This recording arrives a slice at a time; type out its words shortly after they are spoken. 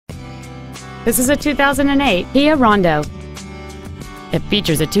This is a 2008 Kia Rondo. It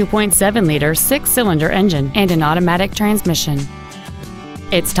features a 2.7-liter six-cylinder engine and an automatic transmission.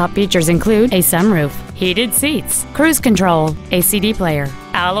 Its top features include a sunroof, heated seats, cruise control, a CD player,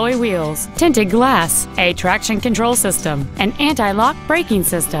 alloy wheels, tinted glass, a traction control system, an anti-lock braking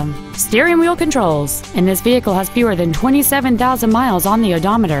system, steering wheel controls, and this vehicle has fewer than 27,000 miles on the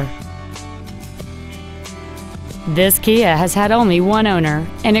odometer. This Kia has had only one owner,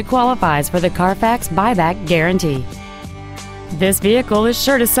 and it qualifies for the Carfax buyback guarantee. This vehicle is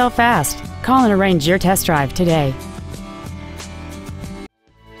sure to sell fast. Call and arrange your test drive today.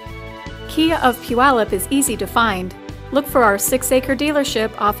 Kia of Puyallup is easy to find. Look for our 6-acre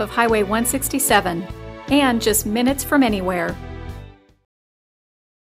dealership off of Highway 167 and just minutes from anywhere.